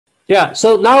Yeah,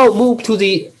 so now move to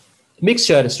the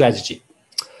mixture strategy.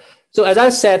 So as I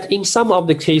said, in some of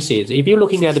the cases, if you're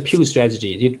looking at the pure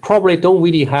strategy, you probably don't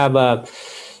really have a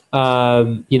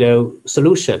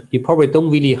solution. You probably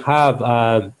don't really have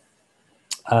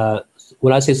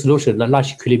when I say solution,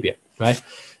 Nash equilibrium, right?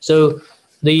 So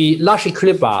the Nash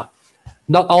equilibria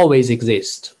not always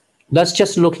exist. Let's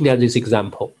just looking at this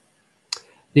example.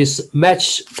 This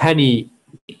match penny,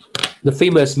 the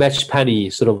famous match penny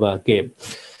sort of a game.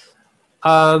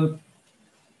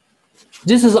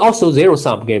 This is also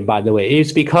zero-sum game, by the way.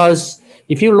 It's because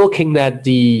if you're looking at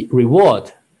the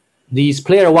reward, these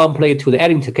player 1, player 2, they're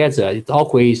adding together, it's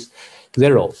always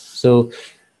 0. So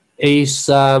it's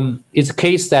a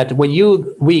case that when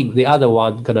you win, the other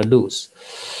one gonna lose.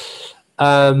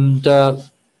 And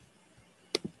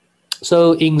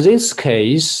so in this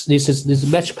case, this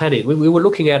match penny. We were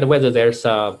looking at whether there's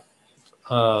a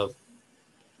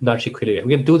Nash equilibrium.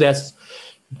 We can do this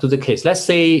to the case. Let's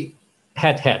say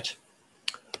head-head.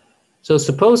 So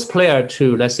suppose player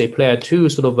 2, let's say player 2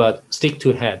 sort of stick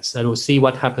to heads, and we'll see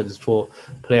what happens for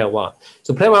player 1.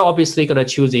 So player 1 obviously gonna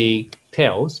choose the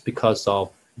tails because of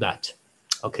that,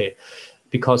 okay,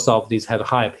 because of these have a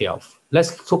higher payoff.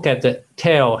 Let's look at the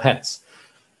tail heads.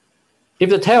 If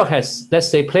the tail heads, let's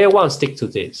say player 1 stick to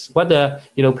this, whether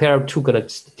player 2 gonna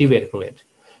deviate from it.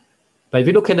 But if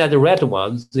you're looking at the red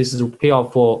ones, this is a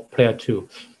payoff for player 2.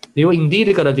 You're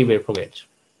indeed gonna deviate from it,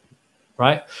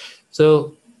 right?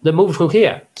 So the move from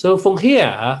here. So from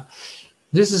here,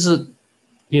 this is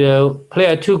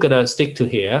player 2 gonna stick to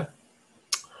here,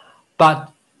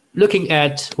 but looking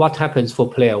at what happens for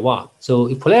player 1. So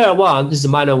if player 1, this is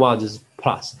 -1, this is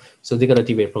plus, so they're gonna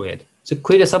deviate from it. So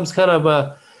create some kind of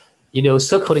a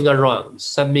circling around.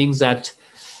 That means that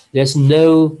there's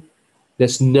no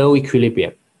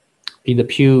equilibrium in the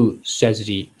pure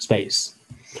strategy space.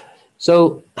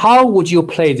 So how would you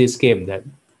play this game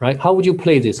then, right? How would you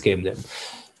play this game then?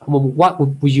 What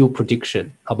would be your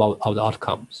prediction about the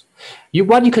outcomes?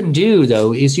 What you can do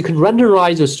though is you can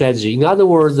randomize your strategy. In other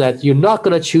words, that you're not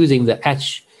gonna choosing the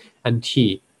H and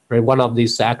T, right? One of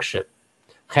these action,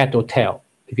 head or tail.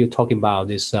 If you're talking about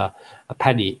this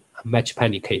match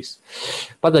penny case,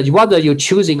 but whether you're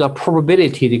choosing a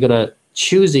probability, they're gonna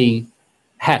choosing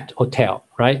head or tail,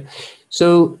 right?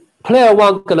 So player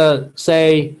 1 gonna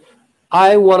say,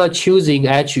 I wanna choosing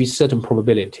H with certain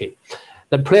probability.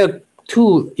 Then player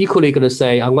 2 equally gonna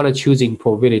say, I'm gonna choosing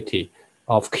probability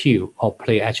of Q or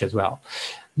play H as well.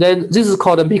 Then this is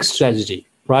called a mixed strategy,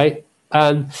 right?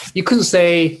 And you could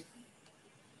say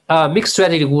mixed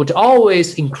strategy would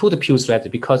always include a pure strategy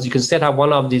because you can set up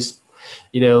one of these,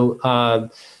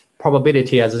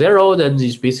 probability as 0, then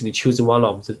you basically choose one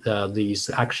of these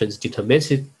actions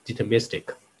deterministic.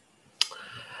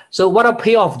 So what a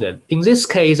payoff then? In this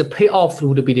case, a payoff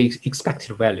would be the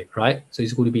expected value, right? So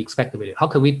it's going to be expected value. How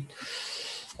can we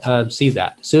see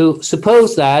that? So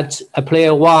suppose that a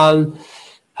player 1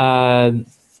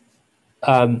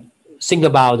 think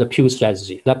about the pure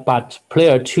strategy, but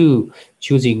player 2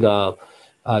 choosing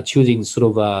sort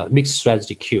of a mixed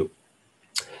strategy Q.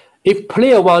 If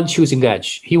player 1 choosing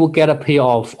H, he will get a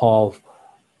payoff of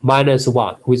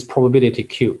 -1 with probability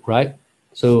Q, right?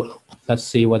 So let's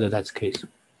see whether that's the case.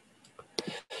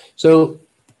 So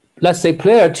let's say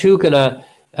player 2 gonna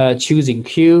choosing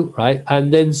Q, right?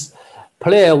 And then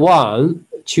player 1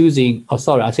 choosing, oh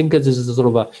sorry, I think this is sort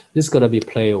of this is gonna be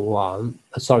player 1.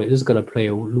 Sorry, this is gonna play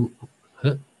a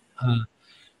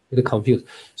bit confused.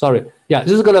 Sorry, yeah,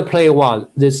 this is gonna play 1.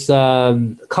 This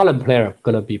column player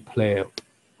gonna be player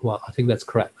 1. I think that's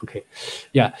correct. Okay,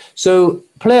 yeah. So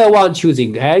player 1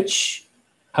 choosing H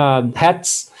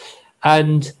heads,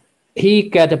 and he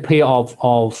get a payoff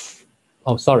of.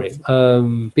 Oh, sorry,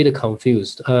 bit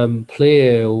confused.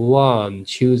 Player 1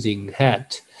 choosing head,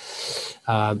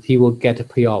 he will get a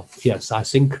payoff. Yes, I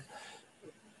think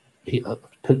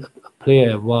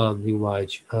player 1 meanwhile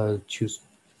choose.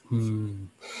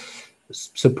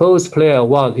 Suppose player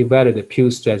 1 evaluate the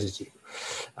pure strategy,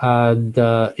 and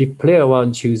if player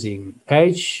 1 choosing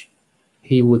H,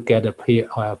 he would get a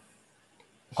payoff.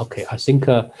 Okay, I think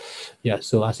yeah.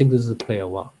 So I think this is player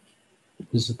 1.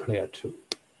 This is player 2.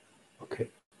 Okay,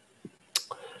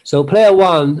 so player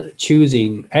 1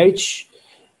 choosing H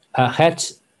head,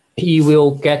 he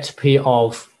will get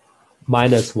payoff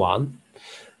 -1,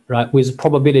 right? With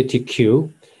probability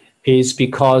Q, is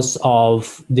because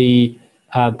of the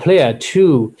player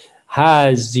 2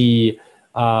 has the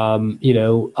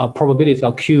a probability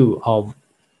of Q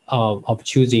of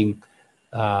choosing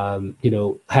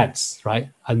heads, right?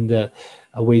 And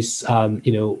with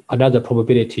another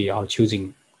probability of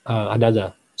choosing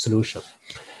another solution.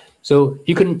 So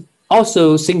you can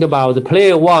also think about the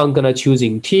player 1 gonna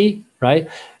choosing T, right?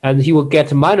 And he will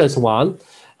get -1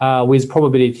 with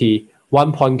probability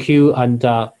 1.q and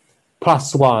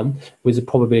 +1 with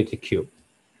probability q.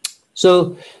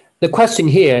 So the question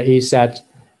here is that,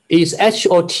 is H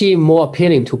or T more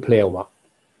appealing to player 1?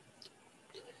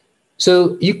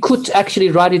 So you could actually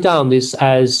write it down this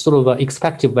as sort of an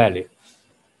expected value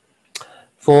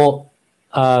for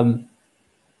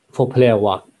player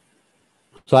 1,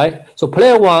 right? So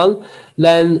player 1,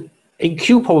 then in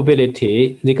Q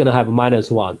probability, they're gonna have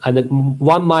 -1, and then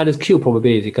 1 minus Q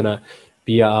probability is gonna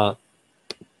be a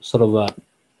sort of a,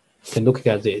 you can look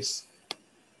at this,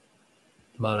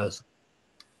 minus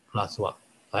 +1,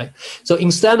 right? So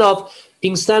instead of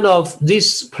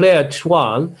this player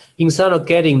 1, instead of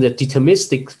getting the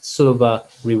deterministic sort of a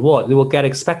reward, they will get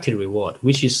expected reward,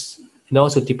 which is, and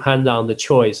also depend on the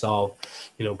choice of,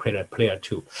 you know, player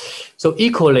 2. So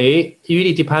equally, it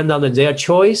really depend on their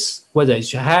choice, whether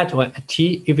it's hat or a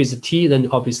T. If it's a T, then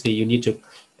obviously you need to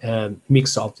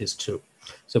mix of these two.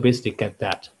 So basically get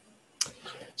that.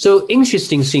 So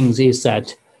interesting things is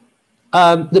that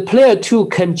the player 2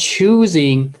 can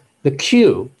choosing the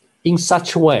Q in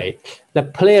such a way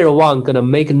that player 1 gonna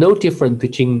make no difference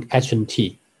between H and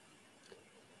T.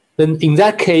 Then in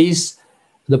that case,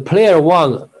 the player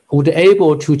 1 would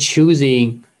able to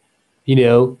choosing, you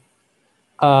know,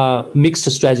 mixed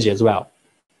strategy as well.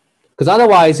 Because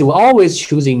otherwise, you will always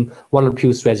choosing one or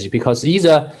two strategy, because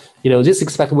either, you know, this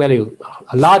expected value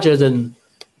larger than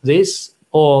this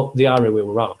or the other way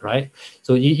around, right?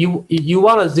 So you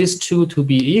want these two to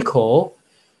be equal,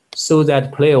 so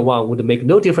that player 1 would make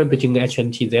no difference between H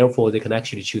and T, therefore they can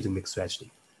actually choose a mixed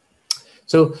strategy.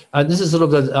 So this is sort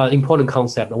of the important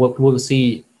concept. We'll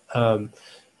see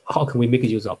how can we make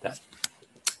use of that.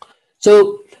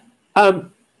 So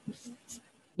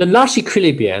the Nash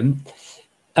equilibrium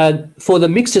for the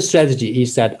mixed strategy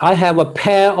is that I have a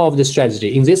pair of the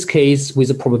strategy, in this case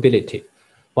with a probability,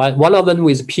 right? One of them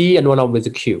with P and one of them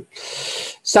with Q,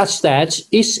 such that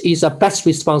each is a best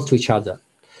response to each other.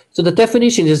 So the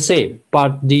definition is the same,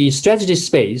 but the strategy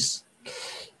space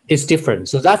is different.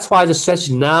 So that's why the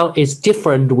strategy now is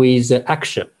different with the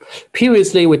action.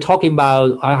 Previously, we're talking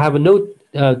about, I have no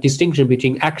distinction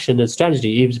between action and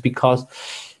strategy, is because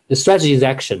the strategy is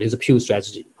action, is a pure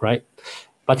strategy, right?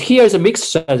 But here is a mixed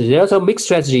strategy. Also, mixed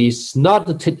strategy is not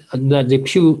the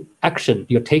pure action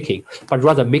you're taking, but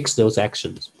rather mix those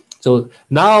actions. So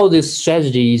now this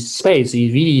strategy space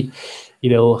is really, you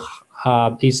know,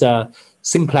 is a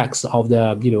simplex of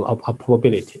the, you know, of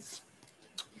probability.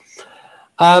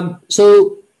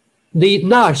 So the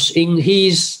Nash in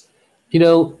his, you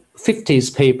know, 50s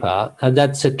paper, and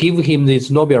that give him this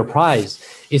Nobel Prize,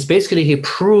 is basically he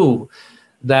proved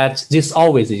that this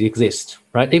always exists,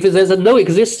 right? If there's no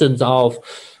existence of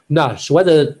Nash,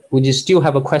 whether we still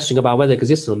have a question about whether it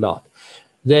exists or not,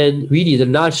 then really the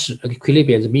Nash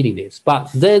equilibrium is meaningless. But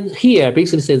then here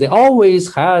basically says it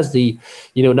always has the,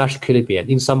 you know, Nash equilibrium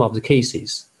in some of the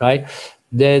cases, right?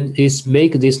 Then it's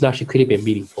make this Nash equilibrium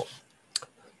meaningful.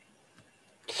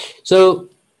 So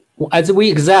as we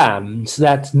examine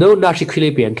that no Nash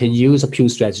equilibrium can use a pure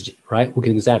strategy, right? We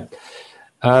can examine.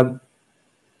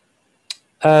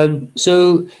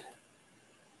 So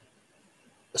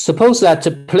suppose that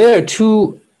the player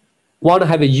 2 want to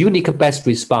have a unique best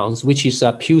response, which is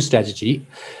a pure strategy,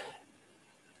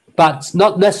 but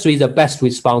not necessarily the best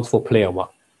response for player 1.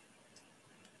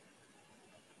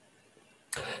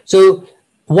 So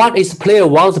what is player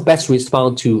 1's best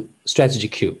response to strategy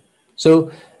Q? So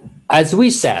as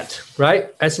we said,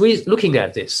 right, as we looking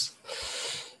at this,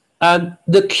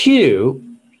 the Q,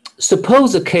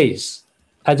 suppose the case,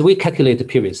 as we calculated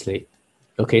previously,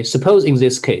 okay, suppose in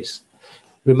this case,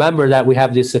 remember that we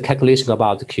have this calculation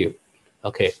about the Q,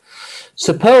 okay.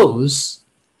 Suppose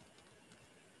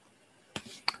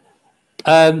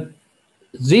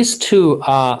these two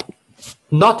are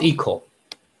not equal.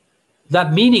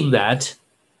 That meaning that,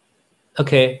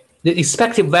 okay, the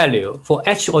expected value for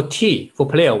H or T for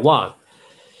player 1,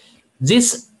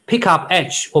 this pickup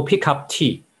H or pickup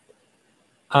T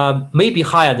may be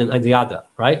higher than the other,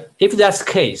 right? If that's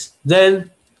the case, then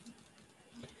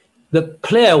the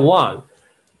player 1,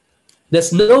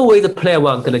 there's no way the player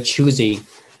 1 gonna choosing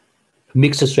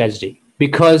mixed strategy,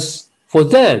 because for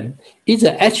them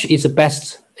either H is the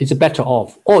best, is better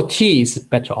off, or T is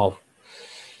better off.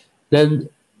 Then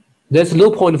there's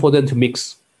no point for them to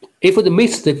mix. If the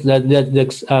mix, the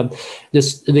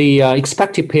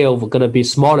expected payoff going to be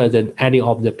smaller than any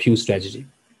of the pure strategy.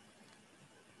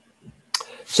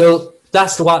 So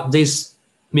that's what this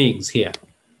means here,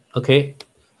 okay?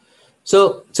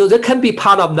 So that can be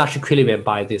part of Nash equilibrium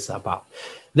by this above.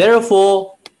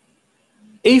 Therefore,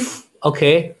 if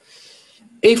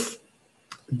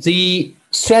the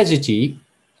strategy,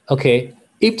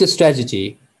 if the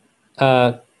strategy,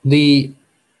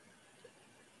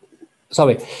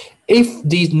 if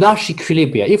the Nash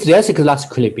equilibrium, if there's a Nash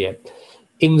equilibrium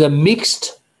in the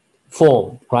mixed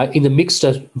form, right? In the mixed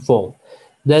form,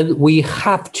 then we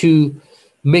have to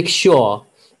make sure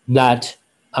that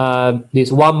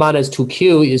this 1 minus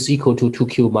 2q is equal to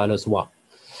 2q minus 1.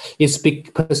 It's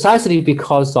precisely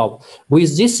because of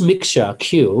with this mixture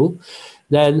q,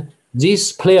 then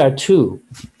this player 2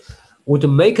 would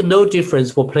make no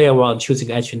difference for player 1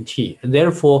 choosing H and T, and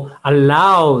therefore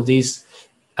allow this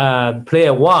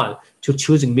player 1 to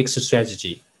choosing mixed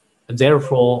strategy. And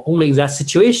therefore, only in that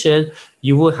situation,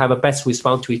 you will have a best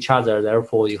response to each other.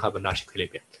 Therefore, you have a Nash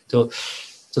equilibrium. So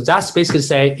that's basically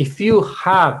say if you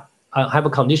have a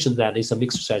condition that is a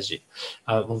mixed strategy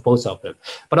of both of them.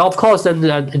 But of course, then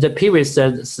in the previous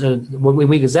when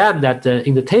we examine that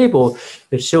in the table,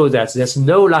 it shows that there's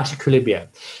no Nash equilibrium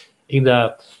in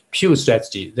the pure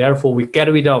strategy. Therefore, we get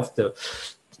rid of the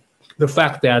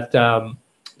fact that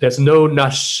there's no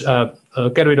Nash.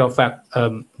 Get rid of the fact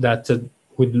that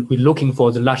we're looking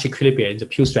for the Nash equilibrium in the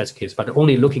pure strategy case, but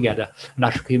only looking at the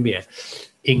Nash equilibrium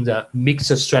in the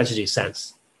mixed strategy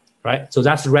sense, right? So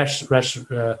that's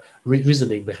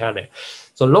reasoning behind it.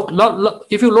 So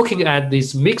if you're looking at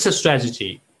this mixed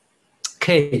strategy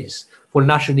case for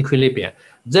Nash equilibrium,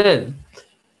 then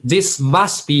this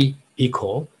must be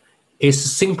equal. It's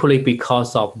simply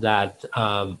because of that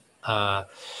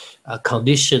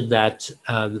condition that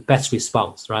the best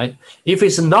response, right? If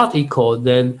it's not equal,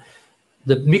 then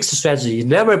the mixed strategy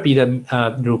never be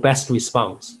the best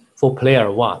response for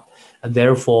player 1, and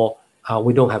therefore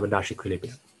we don't have a Nash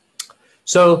equilibrium.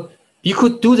 So you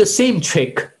could do the same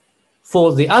trick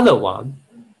for the other one,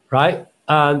 right?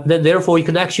 Then therefore you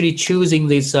can actually choosing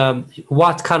this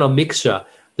what kind of mixture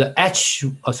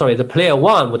the player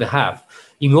 1 would have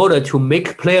in order to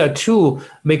make player 2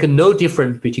 make no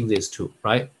difference between these two,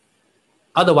 right?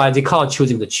 Otherwise, they can't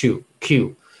choosing the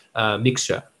Q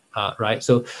mixture, right?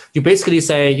 So you basically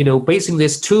say, basing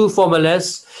these two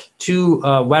formulas, two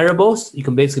variables, you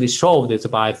can basically solve this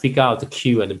by figure out the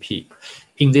Q and the P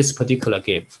in this particular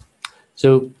game.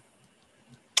 So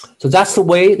that's the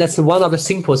way. That's one of the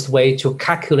simplest way to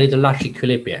calculate the Nash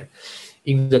equilibrium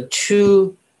in the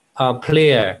two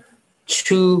player,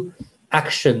 two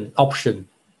action option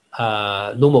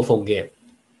normal form game.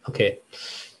 Okay,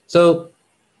 so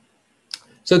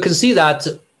you can see that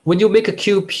when you make a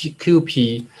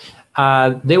QP,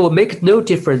 they will make no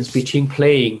difference between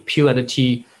playing Q and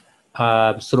T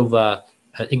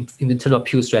in internal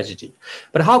pure strategy.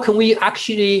 But how can we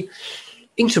actually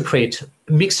interpret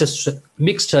mixed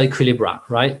equilibria,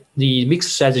 right? The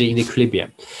mixed strategy in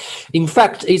equilibrium. In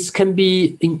fact, it can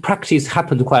be in practice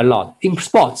happen quite a lot in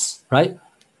sports, right?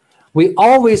 We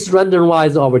always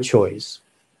randomize our choice.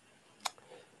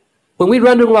 When we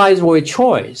randomize our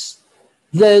choice,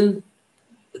 then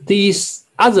these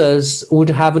others would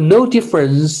have no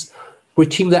difference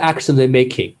between the action they're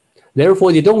making.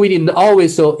 Therefore, they don't really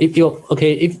always. So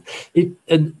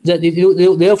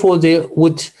therefore they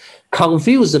would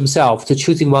confuse themselves to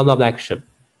choosing one of the action,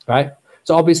 right?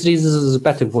 So obviously this is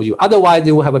better for you. Otherwise,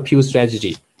 they will have a pure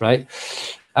strategy, right?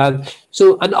 And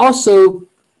also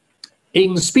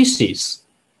in species,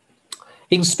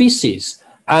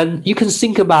 and you can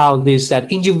think about this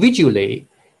that individually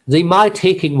they might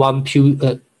taking one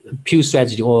pure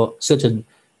strategy or certain,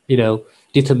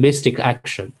 deterministic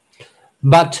action,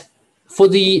 but for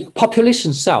the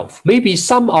population itself, maybe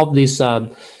some of these,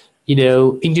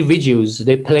 individuals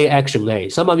they play action A,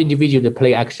 some of individuals they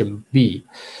play action B,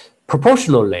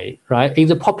 proportionally, right? In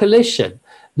the population,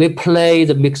 they play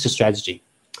the mixed strategy.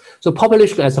 So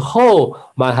population as a whole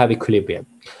might have equilibrium.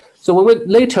 So when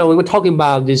we're talking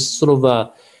about this sort of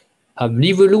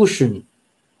evolutionary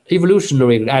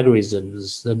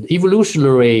algorithms, and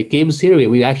evolutionary game theory,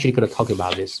 we're actually going to talk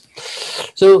about this.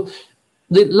 So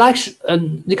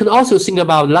you can also think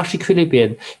about Nash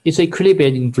equilibrium. It's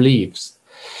equilibrium in beliefs.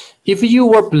 If you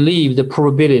will believe the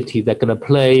probability they're going to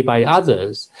play by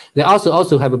others, they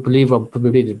also have a belief of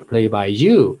probability to play by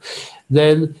you,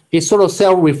 then it's sort of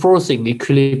self-reinforcing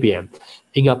equilibrium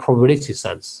in a probability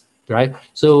sense, right?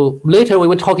 So later when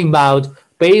we're talking about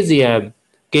Bayesian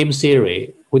game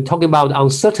theory, we're talking about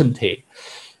uncertainty.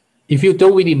 If you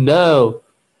don't really know,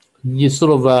 you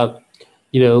sort of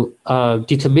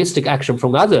deterministic action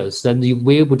from others, then you'll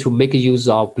be able to make use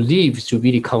of beliefs to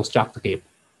really construct the game.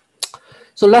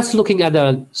 So let's looking at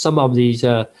some of these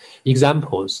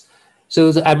examples.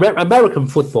 So the American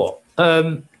football.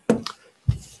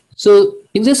 So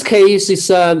in this case, it's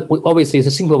obviously it's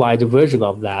a simplified version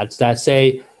of that. That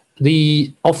say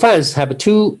the offense have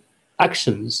two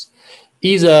actions,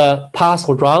 either pass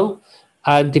or run,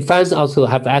 and defense also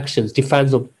have actions,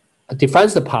 defense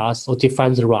the pass or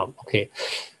defense the run. Okay,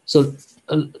 so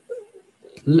I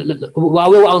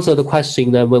will answer the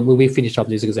question then when we finish up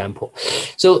this example.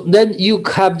 So then you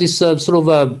have this sort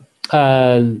of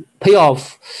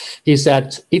payoff is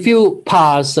that if you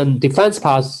pass and defense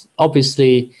pass,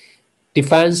 obviously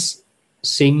defense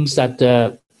thinks that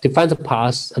the defense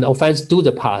pass and offense do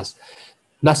the pass,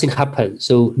 nothing happens,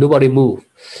 so nobody move.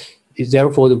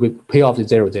 Therefore, the payoff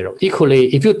is 0-0.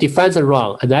 Equally, if you defense and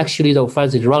run and actually the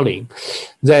offense is running,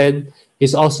 then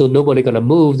it's also nobody gonna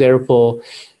move. Therefore,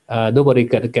 nobody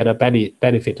gonna get a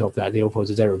benefit of that. Therefore,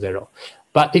 it's 0-0.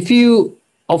 But if you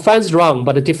offense run,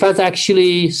 but the defense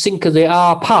actually think they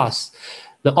are pass,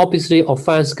 then obviously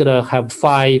offense gonna have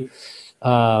 5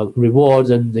 rewards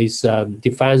and this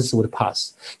defense would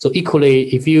pass. So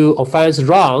equally, if you offense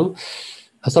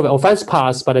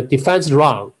pass, but the defense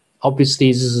run,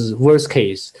 obviously this is worst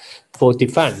case for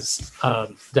defense.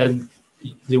 Then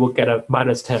they will get a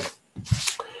 -10.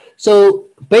 So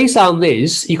based on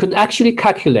this, you can actually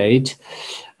calculate,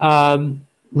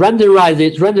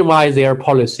 randomize their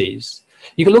policies.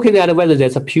 You can look at whether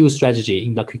there's a pure strategy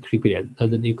in the equilibrium,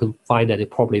 and then you can find that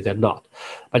probably they're not.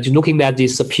 But you're looking at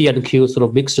this P and Q sort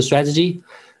of mixed strategy.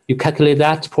 You calculate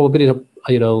that probability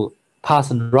of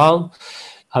pass and run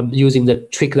using the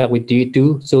trick that we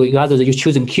do. So in other words, you're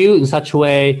choosing Q in such a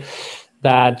way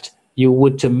that you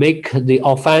would make the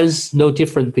offense no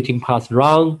different between pass and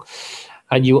run,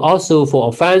 and you also for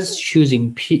offense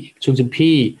choosing P,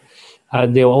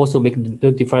 and they will also make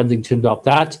no difference in terms of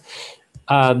that.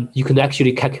 You can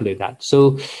actually calculate that.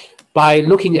 So by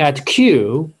looking at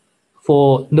Q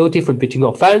for no different between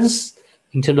offense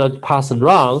in terms of pass and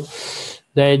run,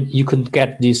 then you can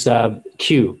get this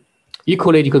Q.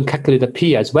 Equally, you can calculate the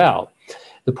P as well,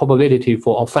 the probability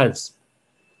for offense.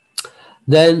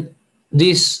 Then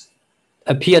this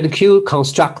P and Q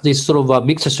construct this sort of a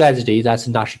mixed strategy that's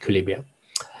Nash equilibrium.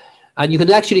 And you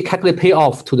can actually calculate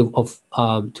payoff to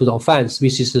the offense,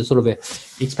 which is a sort of a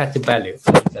expected value.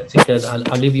 I think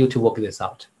I'll leave you to work this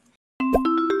out.